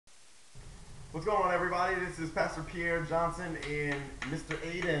What's going on, everybody? This is Pastor Pierre Johnson and Mr.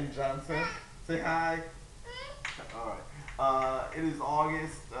 Aidan Johnson. Say hi. All right. It is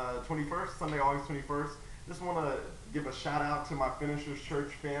August 21st, Sunday, August 21st. Just want to give a shout out to my Finishers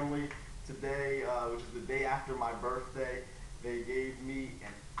Church family today, which is the day after my birthday. They gave me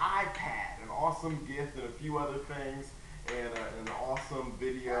an iPad, an awesome gift, and a few other things, and an awesome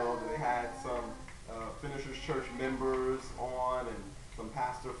video that they had some Finishers Church members on and some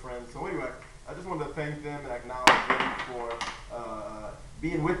pastor friends. So anyway, I just wanted to thank them and acknowledge them for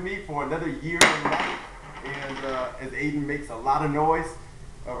being with me for another year in life. And as Aidan makes a lot of noise,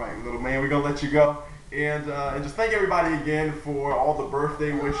 all right, little man, we're gonna let you go. And just thank everybody again for all the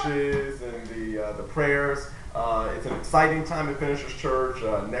birthday wishes and the prayers. It's an exciting time at Finishers Church.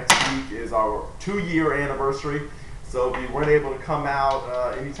 Next week is our 2-year anniversary. So if you weren't able to come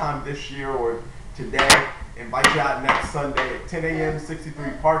out anytime this year or today, invite you out next Sunday at 10 a.m.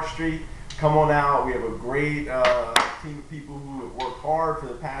 63 Park Street. Come on out. We have a great team of people who have worked hard for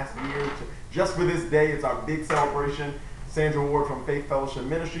the past year just for this day. It's our big celebration. Sandra Ward from Faith Fellowship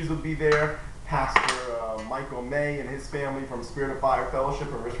Ministries will be there. Pastor Michael May and his family from Spirit of Fire Fellowship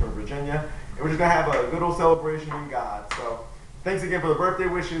in Richmond, Virginia. And we're just going to have a good old celebration in God. So thanks again for the birthday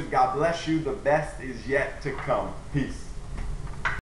wishes. God bless you. The best is yet to come. Peace.